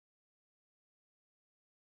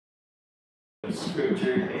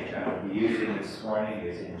Scripture that I'll be using this morning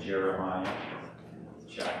is in Jeremiah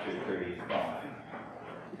chapter 35,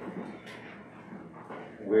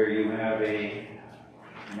 where you have a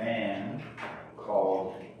man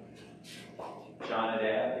called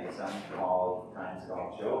Jonadab, a son times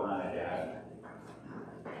called Jonadab,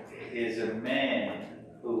 is a man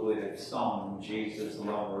who would have sung Jesus,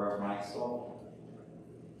 lover of my soul.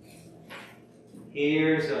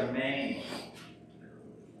 Here's a man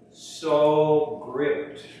so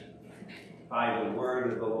gripped by the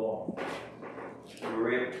word of the Lord,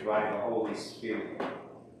 gripped by the Holy Spirit,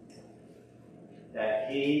 that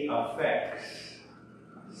he affects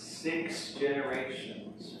 6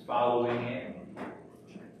 generations following him.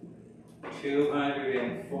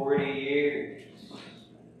 240 years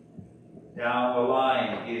down the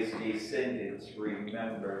line, his descendants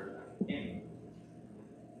remember him.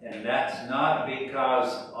 And that's not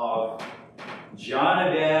because of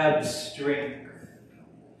Jonadab's strength.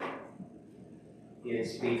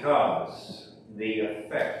 It's because the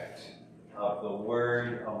effect of the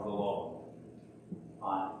word of the Lord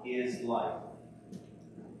on his life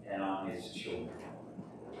and on his children.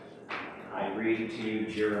 I read to you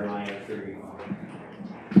Jeremiah 31.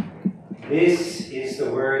 This is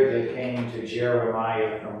the word that came to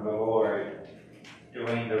Jeremiah from the Lord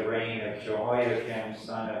during the reign of Jehoiakim,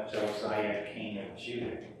 son of Josiah, king of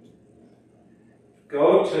Judah.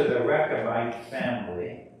 Go to the Rechabite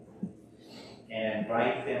family and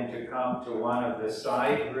invite them to come to one of the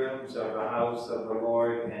side rooms of the house of the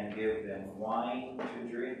Lord and give them wine to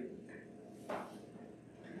drink.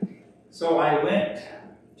 So I went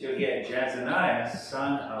to get Jezaniah,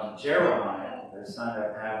 son of Jeremiah, the son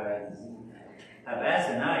of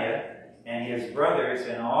Abazaniah, and his brothers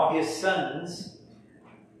and all his sons,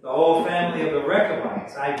 the whole family of the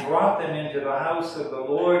Rechabites. I brought them into the house of the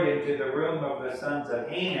Lord, into the room of the sons of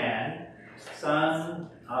Hanan, son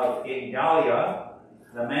of Igdaliah,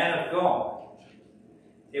 the man of God.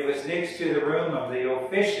 It was next to the room of the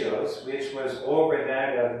officials, which was over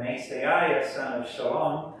that of Masaiah, son of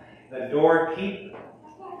Shalom, the doorkeeper.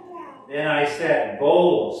 Then I set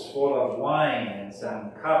bowls full of wine and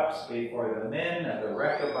some cups before the men of the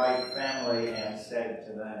Rechabite family and said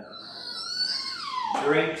to them,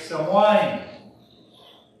 "Drink some wine."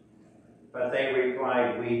 But they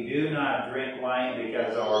replied, "We do not drink wine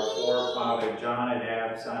because our forefather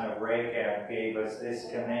Jonadab, son of Rechab, gave us this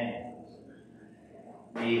command.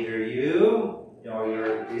 Neither you nor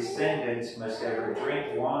your descendants must ever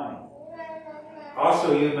drink wine.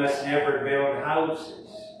 Also, you must never build houses,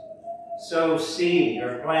 sow seed,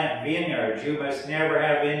 or plant vineyards. You must never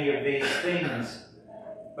have any of these things,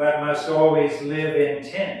 but must always live in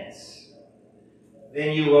tents.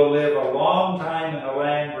 Then you will live a long time in the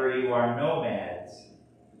land where you are nomads.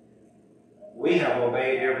 We have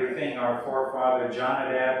obeyed everything our forefather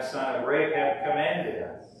Jonadab, son of Rechab, commanded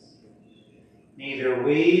us. Neither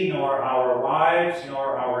we, nor our wives,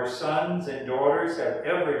 nor our sons and daughters have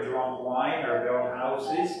ever drunk wine or built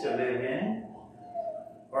houses to live in,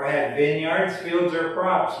 or had vineyards, fields, or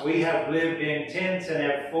crops. We have lived in tents and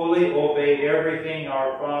have fully obeyed everything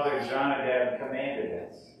our father Jonadab commanded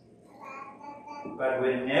us. But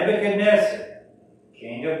when Nebuchadnezzar,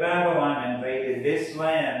 king of Babylon, invaded this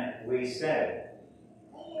land, we said,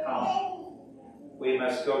 'Come, we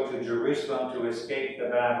must go to Jerusalem to escape the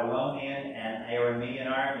Babylonian and Aramean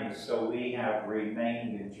armies.' So we have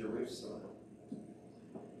remained in Jerusalem."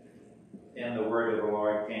 Then the word of the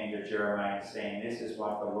Lord came to Jeremiah, saying, "This is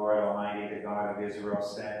what the Lord Almighty, the God of Israel,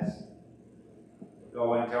 says.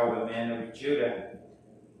 Go and tell the men of Judah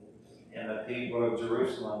and the people of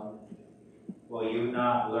Jerusalem, will you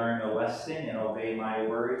not learn a lesson and obey my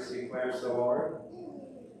words, declares the Lord?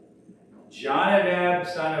 Jonadab,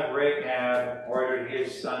 son of Rechab, ordered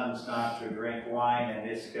his sons not to drink wine, and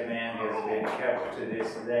this command has been kept to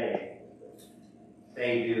this day.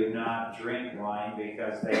 They do not drink wine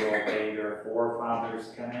because they obey their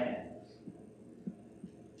forefathers' commands.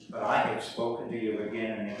 But I have spoken to you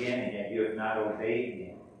again and again, and yet you have not obeyed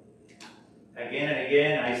me. Again and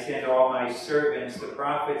again I send all my servants, the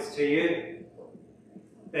prophets, to you.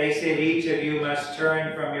 They said, each of you must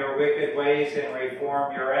turn from your wicked ways and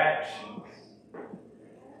reform your actions.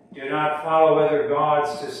 Do not follow other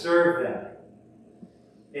gods to serve them.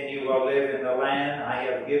 Then you will live in the land I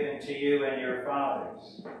have given to you and your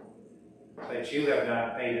fathers. But you have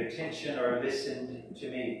not paid attention or listened to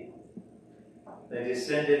me. The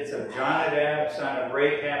descendants of Jonadab, son of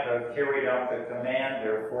Rechab, have carried out the command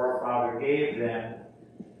their forefather gave them,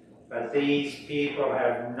 but these people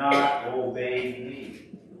have not obeyed me.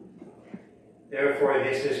 Therefore,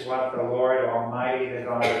 this is what the Lord Almighty, the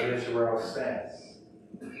God of Israel, says.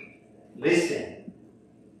 listen,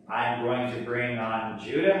 I'm going to bring on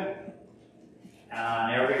Judah and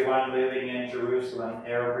on everyone living in Jerusalem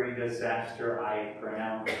every disaster I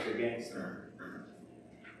pronounced against them.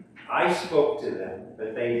 I spoke to them,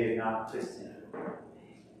 but they did not listen.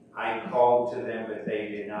 I called to them, but they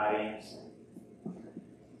did not answer.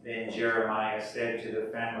 Then Jeremiah said to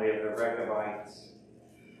the family of the Rechabites,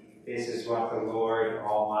 this is what the Lord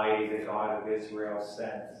Almighty, the God of Israel,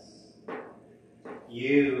 says.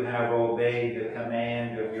 You have obeyed the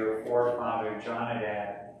command of your forefather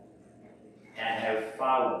Jonadab and have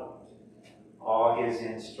followed all his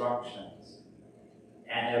instructions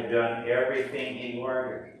and have done everything he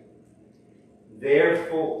ordered.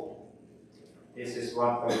 Therefore, this is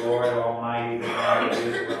what the Lord Almighty, the God of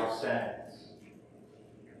Israel, says.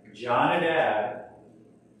 Jonadab,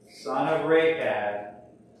 son of Rechab,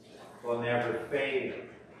 will never fail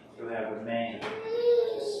to have a man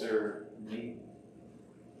to serve me.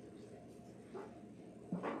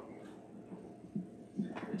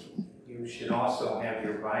 You should also have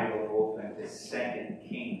your Bible open to 2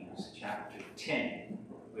 Kings chapter 10,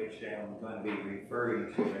 which I'm going to be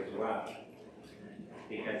referring to as well,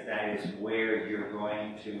 because that is where you're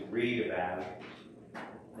going to read about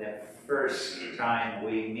the first time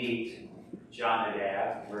we meet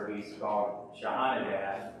Jonadab, where he's called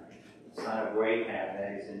Jonadab, son of Rechab.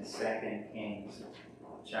 That is in 2 Kings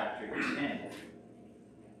chapter 10.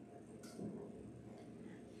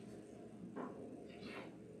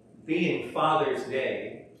 Being Father's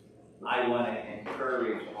Day, I want to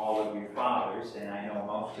encourage all of you fathers, and I know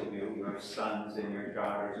most of you, your sons and your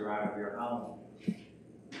daughters are out of your home.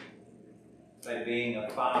 But being a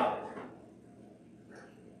father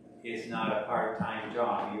is not a part-time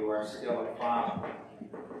job. You are still a father.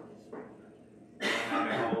 No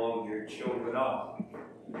matter how old your children are.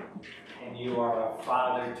 And you are a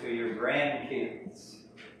father to your grandkids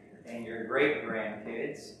and your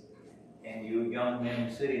great-grandkids. And you young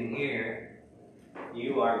men sitting here,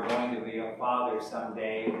 you are going to be a father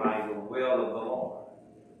someday by the will of the Lord.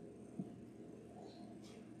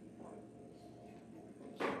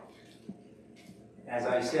 As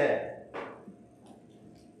I said,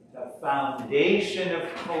 the foundation of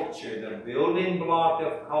culture, the building block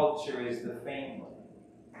of culture is the family.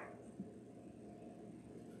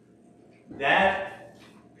 That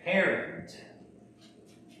parent,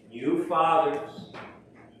 you fathers,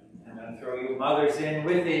 I'm going to throw you mothers in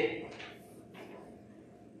with it,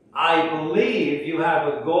 I believe you have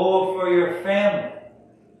a goal for your family.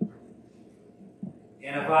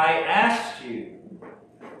 And if I asked you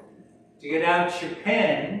to get out your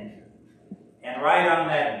pen and write on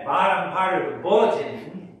that bottom part of the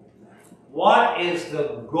bulletin, what is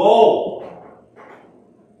the goal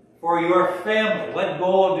for your family? What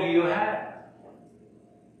goal do you have?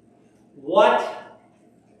 What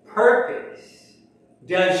purpose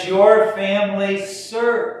does your family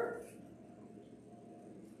serve?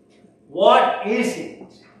 What is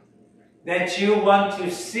it that you want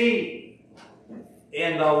to see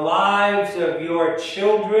in the lives of your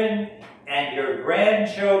children and your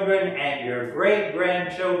grandchildren and your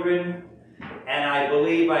great-grandchildren? And I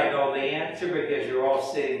believe I know the answer because you're all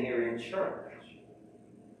sitting here in church.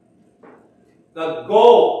 The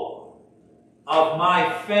goal of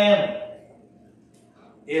my family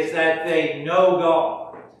is that they know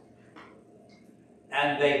God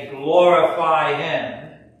and they glorify Him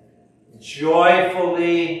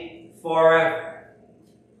joyfully forever.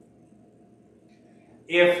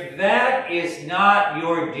 If that is not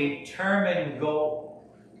your determined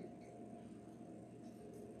goal,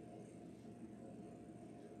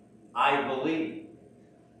 I believe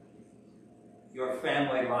your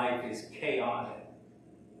family life is chaotic.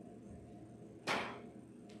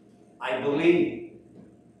 I believe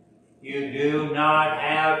you do not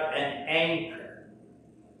have an anchor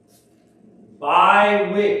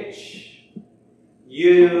by which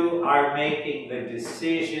you are making the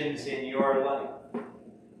decisions in your life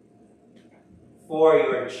for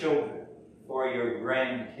your children, for your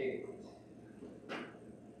grandkids.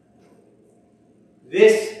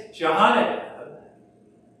 This Jonadab,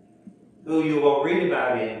 who you will read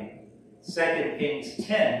about in 2 Kings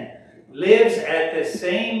 10, lives at the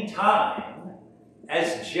same time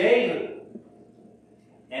as Jehu.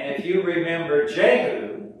 And if you remember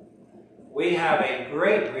Jehu, we have a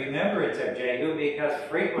great remembrance of Jehu because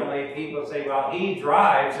frequently people say, well, he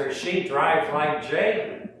drives or she drives like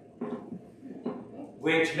Jehu,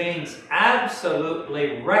 which means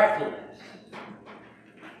absolutely reckless.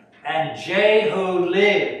 And Jehu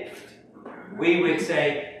lived, we would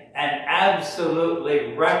say, an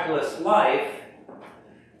absolutely reckless life.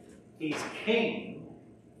 He's king.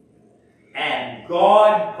 And And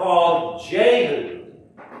God called Jehu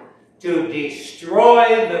to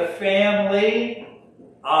destroy the family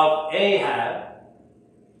of Ahab,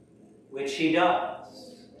 which he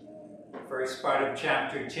does. First part of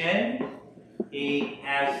chapter 10, he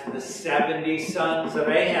has the 70 sons of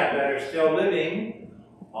Ahab that are still living,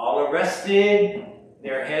 all arrested,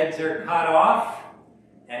 their heads are cut off,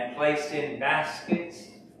 and placed in baskets,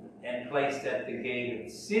 and placed at the gate of the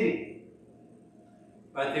city.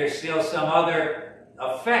 But there's still some other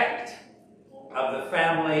effect of the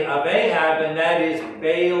family of Ahab, and that is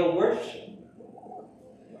Baal worship.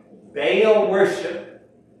 Baal worship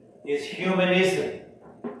is humanism.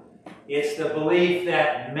 It's the belief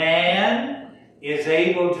that man is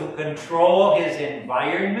able to control his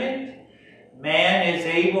environment. Man is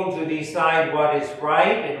able to decide what is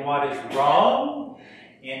right and what is wrong.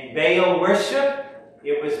 In Baal worship,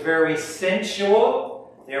 it was very sensual.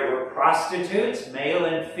 There were prostitutes, male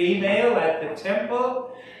and female, at the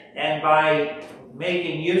temple. And by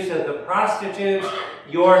making use of the prostitutes,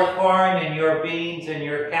 your corn and your beans and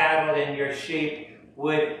your cattle and your sheep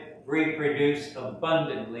would reproduce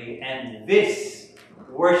abundantly. And this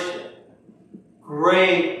worship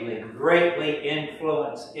greatly, greatly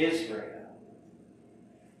influenced Israel.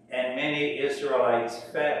 And many Israelites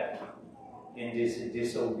fell in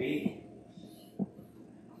disobedience.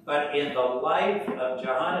 But in the life of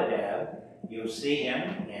Jonadab, you'll see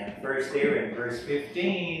him, and first here in verse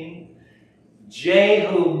 15,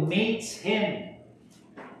 Jehu meets him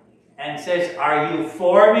and says, "Are you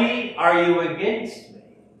for me? Are you against me?"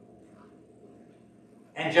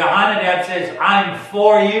 And Jonadab says, "I'm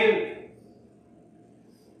for you.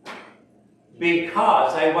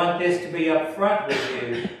 Because I want this to be upfront with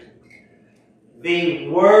you. The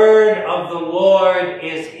word of the Lord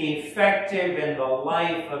is effective in the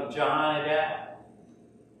life of Jonadab.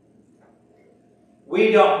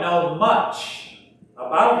 We don't know much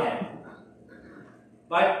about him,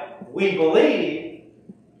 but we believe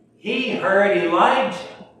he heard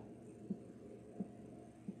Elijah.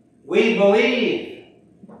 We believe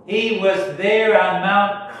he was there on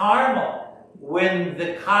Mount Carmel when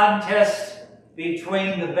the contest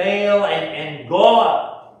between the Baal and God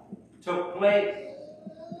took place.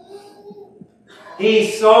 He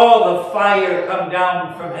saw the fire come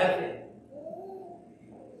down from heaven.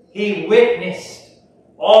 He witnessed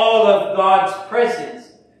all of God's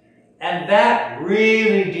presence, and that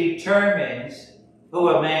really determines who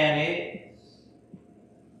a man is.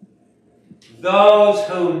 Those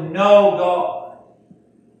who know God,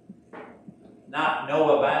 not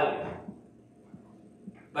know about Him,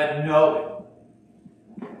 but know Him.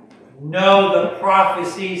 Know the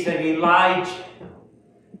prophecies of Elijah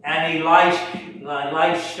and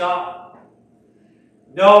Elisha,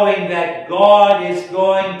 knowing that God is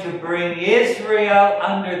going to bring Israel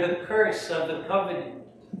under the curse of the covenant.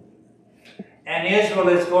 And Israel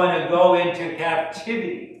is going to go into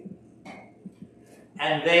captivity.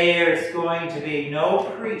 And there's going to be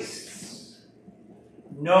no priests,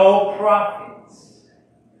 no prophets,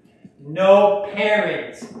 no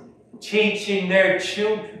parents teaching their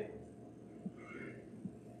children.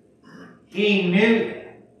 He knew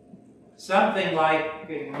that. Something like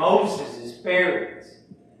Moses' parents,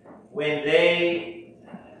 when they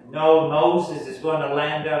know Moses is going to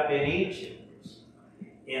land up in Egypt,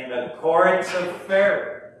 in the courts of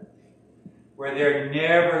Pharaoh, where they're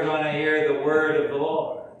never going to hear the word of the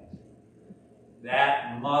Lord.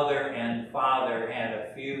 That mother and father had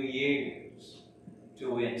a few years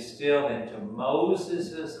to instill into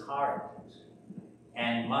Moses' heart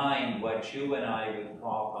and mind what you and I would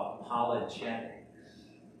call apologetics.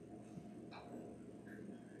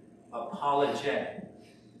 Apologetics.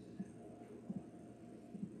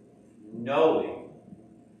 Knowing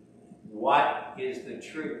what is the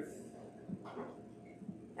truth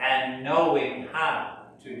and knowing how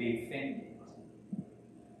to defend it.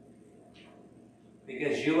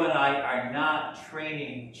 Because you and I are not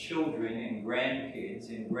training children and grandkids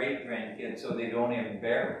and great-grandkids so they don't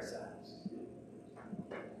embarrass us.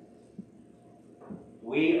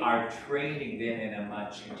 We are training them in a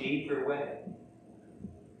much deeper way.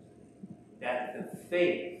 That the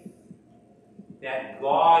faith that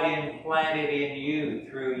God implanted in you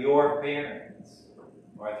through your parents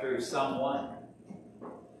or through someone,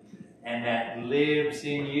 and that lives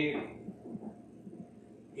in you,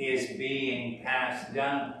 is being passed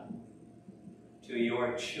down to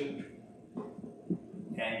your children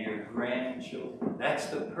and your grandchildren. That's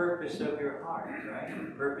the purpose of your heart, right?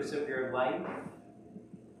 The purpose of your life.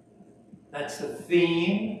 That's the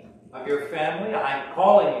theme of your family. I'm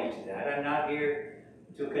calling you to that. I'm not here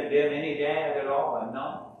to condemn any dad at all. I'm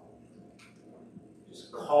not.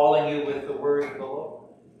 who's calling you with the word of the Lord.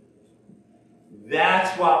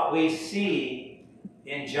 That's what we see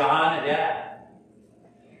in Jonadab.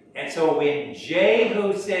 And so when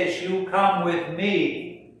Jehu says, you come with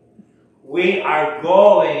me, we are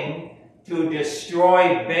going to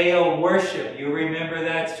destroy Baal worship. You remember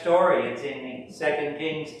that story. It's in 2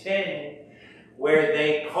 Kings 10, where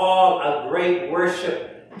they call a great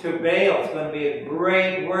worship to Baal. It's going to be a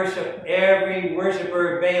great worship. Every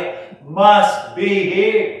worshiper of Baal must be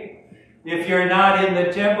here. If you're not in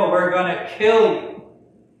the temple, we're going to kill you,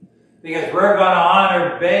 because we're going to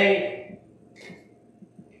honor Baal.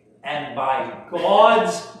 And by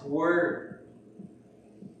God's word,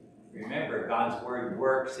 remember, God's word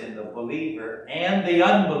works in the believer and the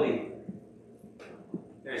unbeliever.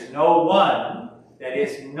 There's no one that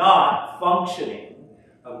is not functioning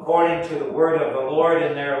according to the word of the Lord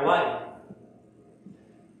in their life.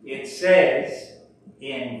 It says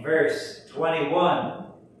in verse 21,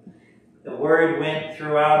 the word went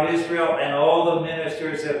throughout Israel, and all the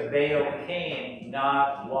ministers of Baal came,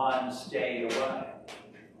 not one stayed away.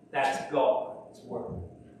 That's God's work.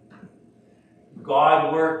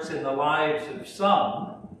 God works in the lives of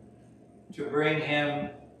some to bring him,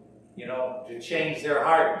 to change their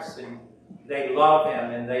hearts, and they love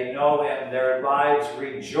him and they know him. Their lives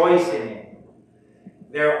rejoice in him.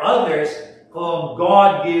 There are others whom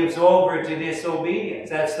God gives over to disobedience.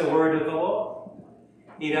 That's the word of the Lord.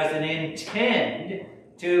 He doesn't intend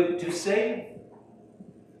to save.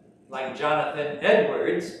 Like Jonathan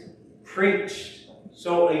Edwards preached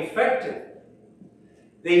so effective.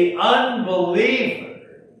 The unbeliever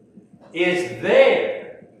is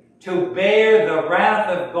there to bear the wrath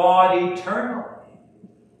of God eternally.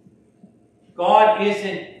 God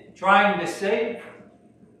isn't trying to save them.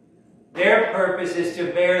 Their purpose is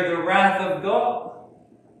to bear the wrath of God.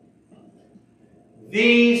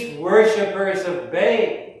 These worshippers of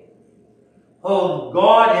Baal, whom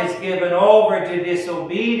God has given over to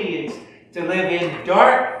disobedience, to live in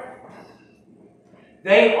darkness,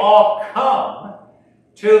 they all come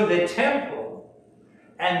to the temple,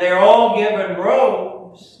 and they're all given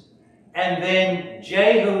robes. And then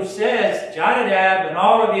Jehu says, Jonadab and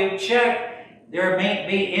all of you, check. There may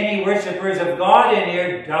be any worshipers of God in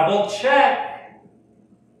here. Double check.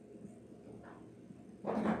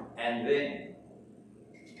 And then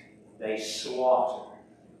they slaughter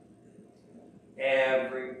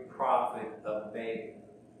every prophet of Baal.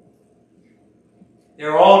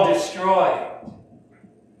 They're all destroyed.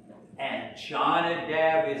 And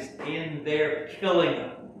Jonadab is in there killing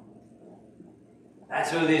them. That's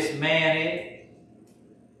who this man is.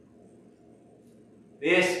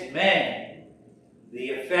 This man, the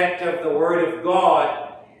effect of the Word of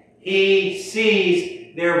God, he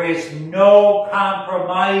sees there is no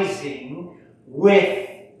compromising with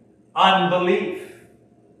unbelief.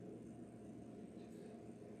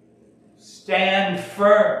 Stand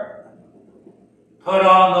firm. Put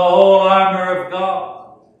on the whole armor of God.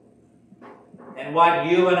 And what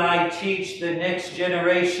you and I teach the next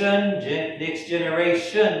generations,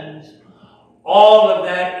 all of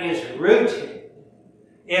that is rooted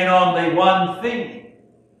in only one thing,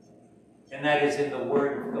 and that is in the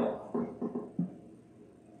Word of God.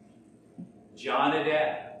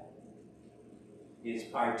 Jonadab is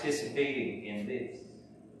participating in this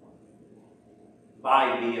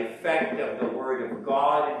by the effect of the Word of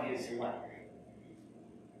God in his life.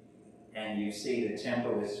 And you see the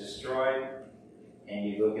temple is destroyed. And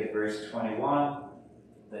you look at verse 21,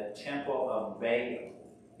 the temple of Baal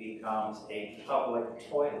becomes a public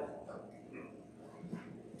toilet.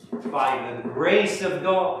 By the grace of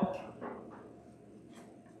God,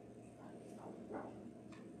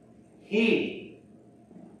 he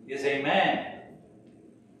is a man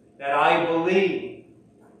that I believe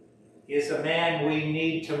is a man we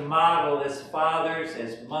need to model as fathers,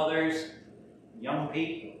 as mothers, young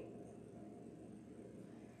people.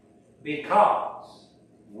 Because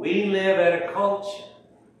we live at a culture,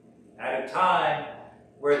 at a time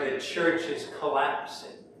where the church is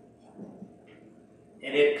collapsing.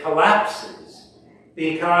 And it collapses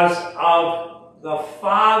because of the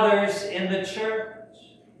fathers in the church.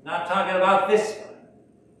 I'm not talking about this one.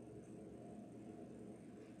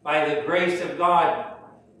 By the grace of God,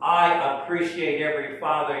 I appreciate every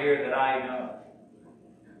father here that I know.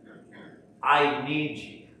 I need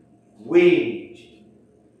you. We need you.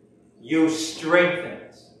 You strengthen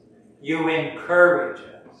us. You encourage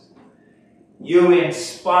us. You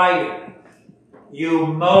inspire us. You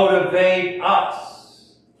motivate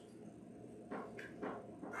us.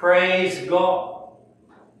 Praise God.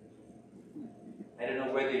 I don't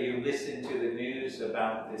know whether you listened to the news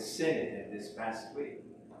about the synod this past week.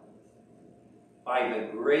 by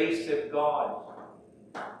the grace of God,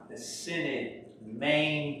 the synod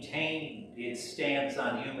maintained its stance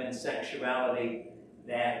on human sexuality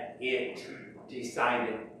that it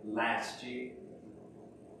decided last year.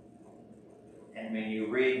 And when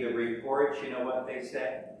you read the report, you know what they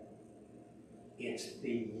said? It's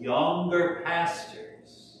the younger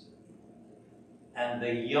pastors and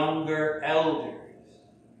the younger elders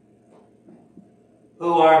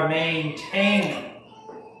who are maintaining,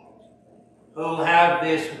 who have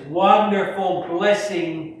this wonderful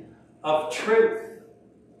blessing of truth.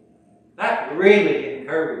 That really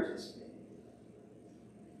encourages me.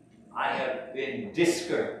 I have been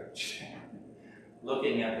discouraged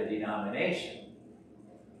looking at the denomination,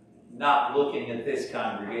 not looking at this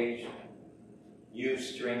congregation. You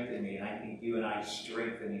strengthen me, and I think you and I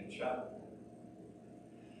strengthen each other.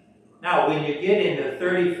 Now, when you get in the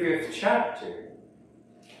 35th chapter,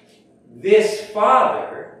 this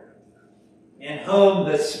Father, in whom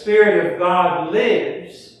the Spirit of God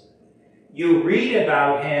lives, you read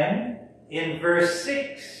about him in verse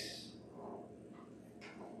 6.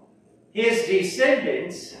 His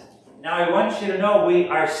descendants, now I want you to know we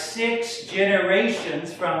are 6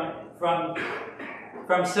 generations from 2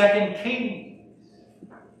 Kings.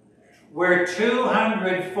 We're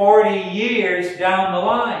 240 years down the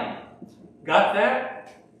line. Got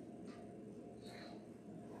that?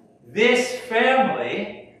 This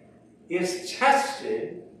family is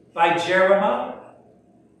tested by Jeremiah.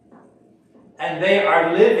 And they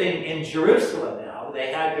are living in Jerusalem now.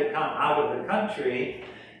 They had to come out of the country.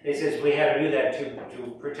 They says we had to do that to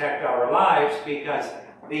protect our lives because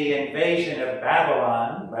the invasion of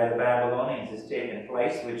Babylon by the Babylonians has taken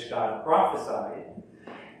place, which God prophesied.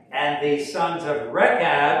 And the sons of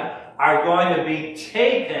Rechab are going to be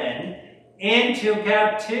taken into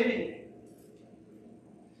captivity.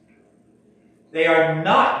 They are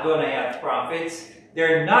not going to have prophets.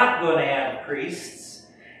 They're not going to have priests.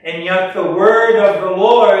 And yet the word of the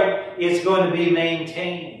Lord is going to be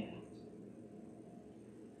maintained.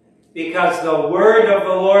 Because the word of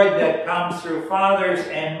the Lord that comes through fathers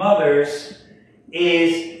and mothers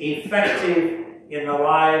is effective in the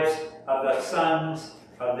lives of the sons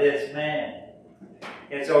of this man.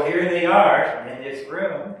 And so here they are in this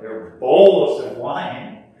room. Their bowls of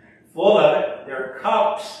wine, full of it. Their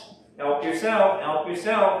cups. Help yourself, help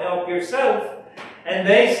yourself, help yourself. And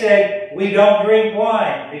they said, we don't drink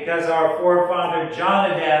wine because our forefather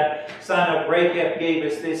Jonadab, son of Rechab, gave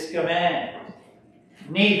us this command.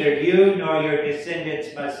 Neither you nor your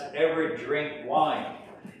descendants must ever drink wine.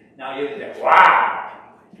 Now you think, wow!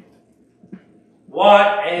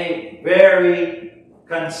 What a very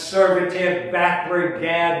conservative, backward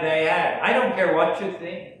dad they had. I don't care what you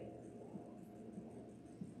think.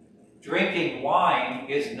 Drinking wine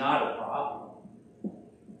is not a problem.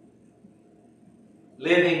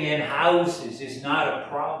 Living in houses is not a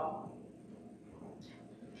problem.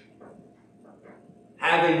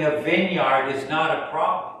 Having a vineyard is not a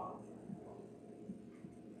problem.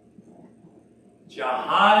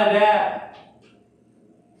 Jonadab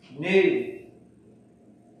knew,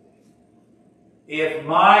 if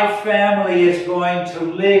my family is going to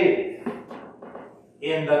live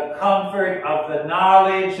in the comfort of the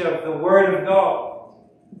knowledge of the Word of God,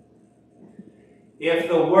 if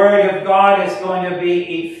the Word of God is going to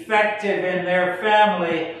be effective in their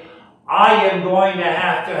family, I am going to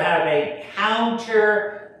have a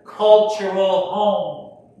counter-cultural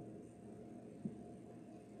home.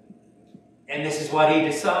 And this is what he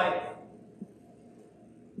decided.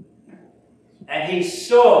 And he's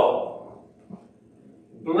so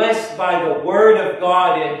blessed by the Word of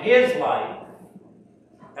God in his life,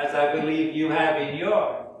 as I believe you have in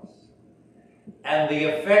yours, and the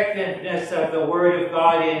effectiveness of the Word of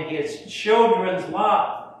God in his children's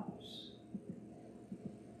lives.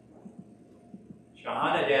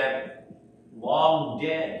 Jonadab, long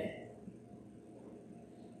dead.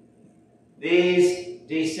 These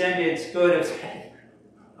descendants could have said,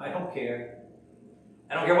 I don't care.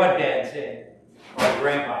 I don't care what Dad said, or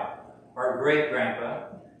Grandpa, or great-grandpa.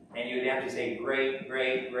 And you'd have to say,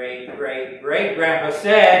 great-grandpa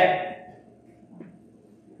said,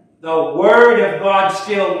 the Word of God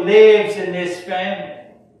still lives in this family.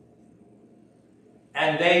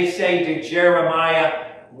 And they say to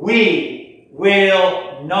Jeremiah, we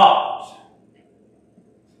will not.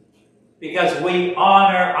 Because we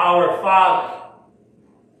honor our Father.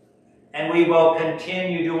 And we will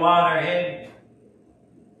continue to honor Him.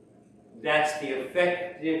 That's the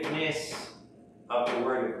effectiveness of the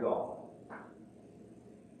Word of God.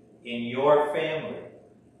 In your family,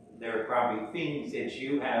 there are probably things that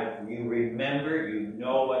you remember, you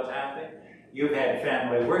know what's happened. You've had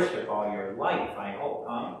family worship all your life, I hope,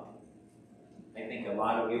 huh? I think a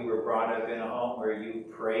lot of you were brought up in a home where you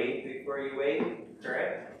prayed before you ate,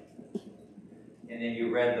 correct? And then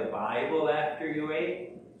you read the Bible after you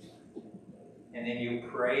ate. And then you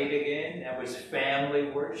prayed again. That was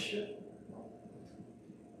family worship.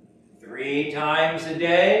 3 times a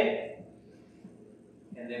day.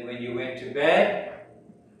 And then when you went to bed,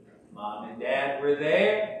 Mom and Dad were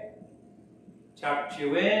there, tucked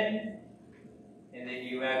you in, and then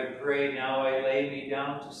you had to pray, now I lay me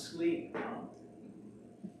down to sleep.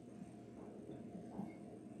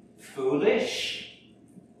 Foolish?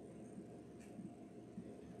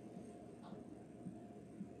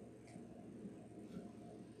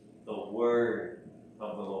 The word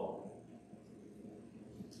of the Lord.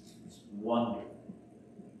 It's wonderful.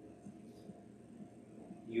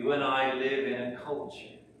 You and I live in a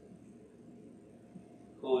culture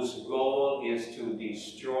whose goal is to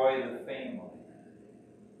destroy the family.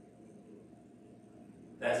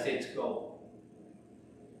 That's its goal.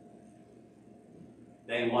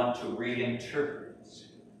 They want to reinterpret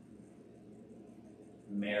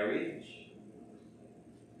marriage,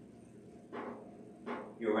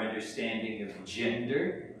 your understanding of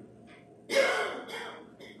gender, the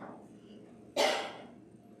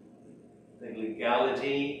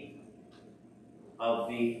legality of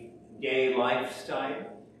the gay lifestyle,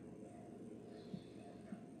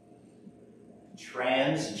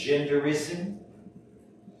 transgenderism.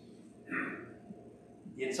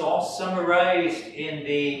 It's all summarized in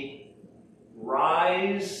the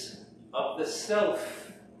rise of the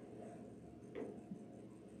self.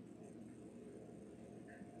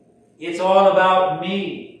 It's all about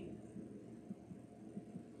me,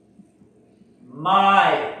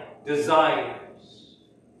 my desires,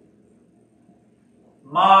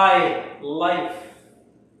 my life.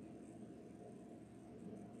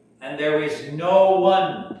 And there is no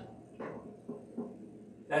one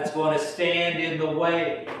that's going to stand in the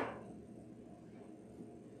way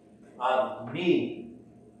of me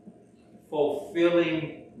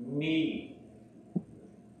fulfilling me.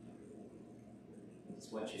 That's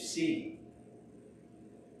what you see.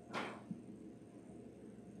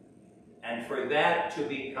 And for that to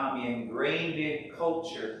become ingrained in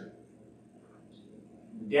culture,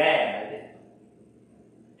 Dad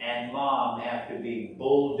and Mom have to be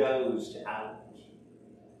bulldozed out.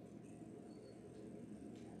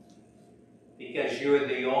 Because you're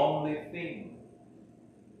the only thing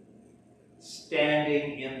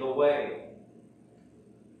standing in the way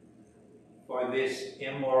for this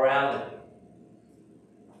immorality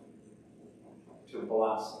to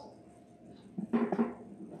blossom.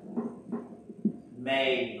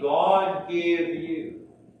 May God give you,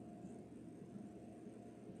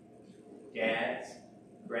 dads,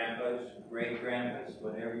 grandpas, great-grandpas,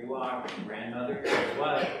 whatever you are, grandmother,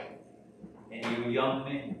 wife, and you young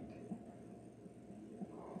men,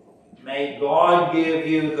 may God give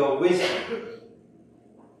you the wisdom.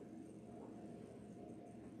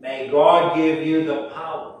 May God give you the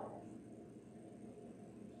power.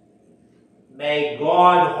 May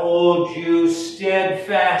God hold you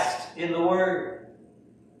steadfast in the Word,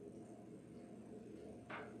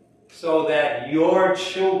 so that your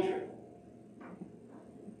children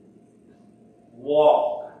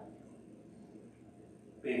walk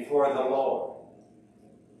before the Lord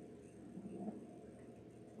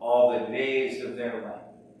all the days of their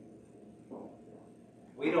life.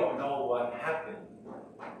 We don't know what happened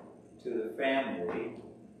to the family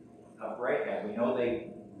of Rahab. We know they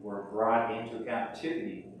were brought into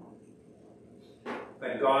captivity.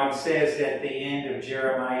 But God says at the end of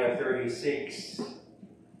Jeremiah 36,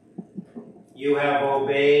 you have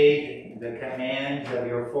obeyed the commands of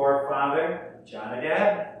your forefather,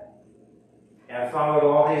 Jonadab, have followed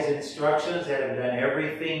all his instructions, and have done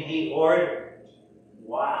everything he ordered.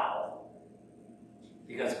 Wow.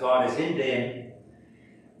 Because God is in them.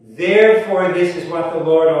 Therefore, this is what the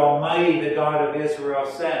Lord Almighty, the God of Israel,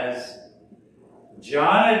 says.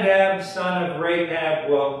 Jonadab, son of Rahab,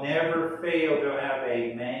 will never fail to have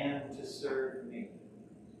a man to serve me.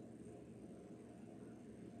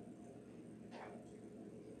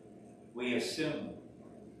 We assume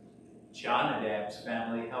Jonadab's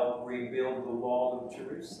family helped rebuild the wall of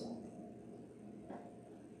Jerusalem.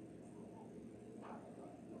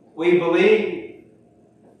 We believe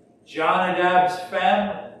Jonadab's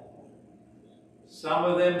family, some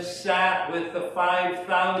of them sat with the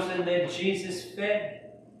 5,000 that Jesus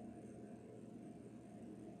fed.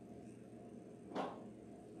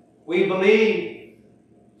 We believe,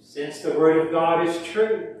 since the Word of God is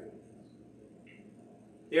true,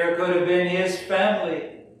 there could have been his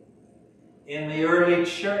family in the early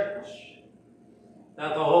church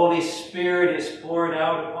that the Holy Spirit is poured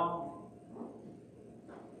out upon him.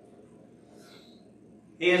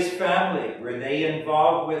 His family, were they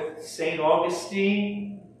involved with St.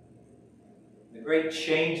 Augustine? The great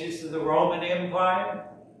changes of the Roman Empire?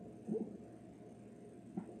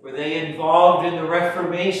 Were they involved in the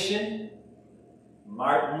Reformation?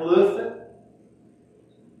 Martin Luther?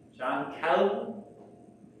 John Calvin?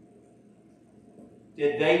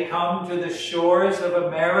 Did they come to the shores of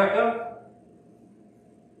America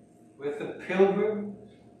with the Pilgrims?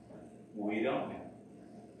 We don't know.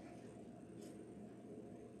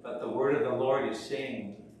 But the word of the Lord is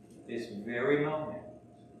saying this very moment,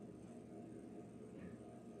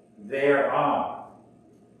 there are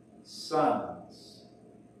sons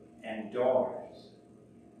and daughters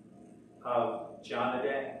of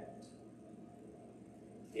Jonadab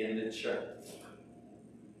in the church,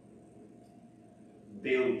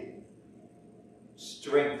 building,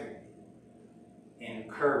 strengthening,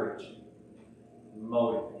 encouraging,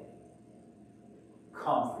 motivating,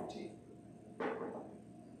 comforting.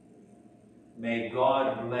 May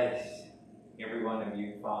God bless every one of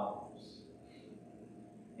you fathers.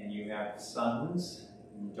 And you have sons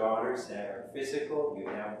and daughters that are physical, you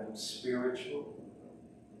have them spiritual.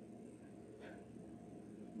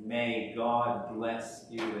 May God bless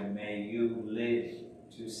you, and may you live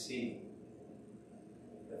to see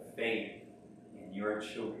the faith in your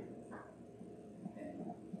children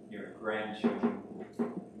and your grandchildren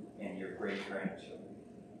and your great-grandchildren.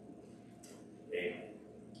 Amen.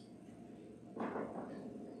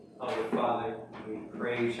 Our Father, we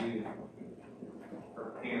praise you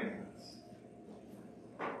for parents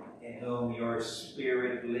in whom your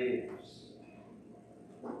Spirit lives,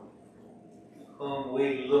 whom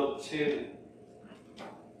we look to,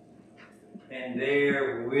 and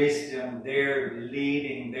their wisdom, their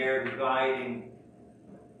leading, their guiding.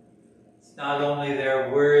 It's not only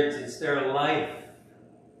their words, it's their life.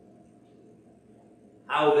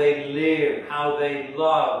 How they live, how they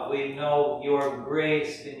love. We know your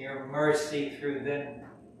grace and your mercy through them.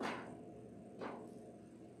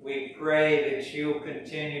 We pray that you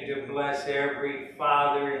continue to bless every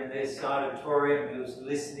father in this auditorium who's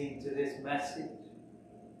listening to this message.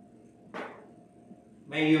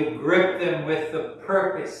 May you grip them with the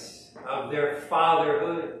purpose of their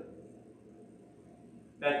fatherhood,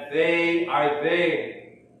 that they are there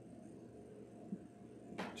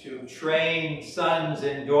to train sons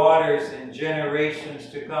and daughters and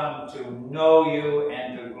generations to come to know you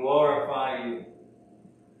and to glorify you.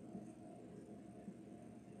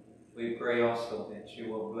 We pray also that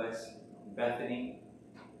you will bless Bethany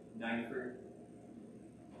Kniford.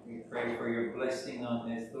 We pray for your blessing on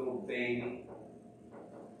this little baby.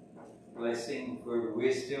 Blessing for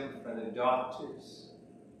wisdom for the doctors.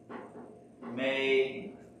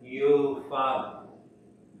 May you, Father,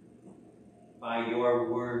 by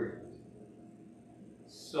your word,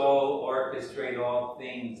 so orchestrate all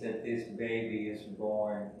things that this baby is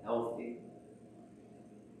born healthy,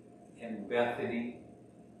 and Bethany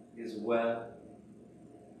is well,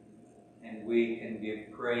 and we can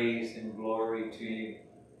give praise and glory to you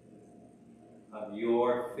of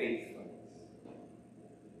your faithfulness.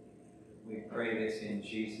 We pray this in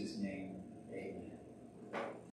Jesus' name.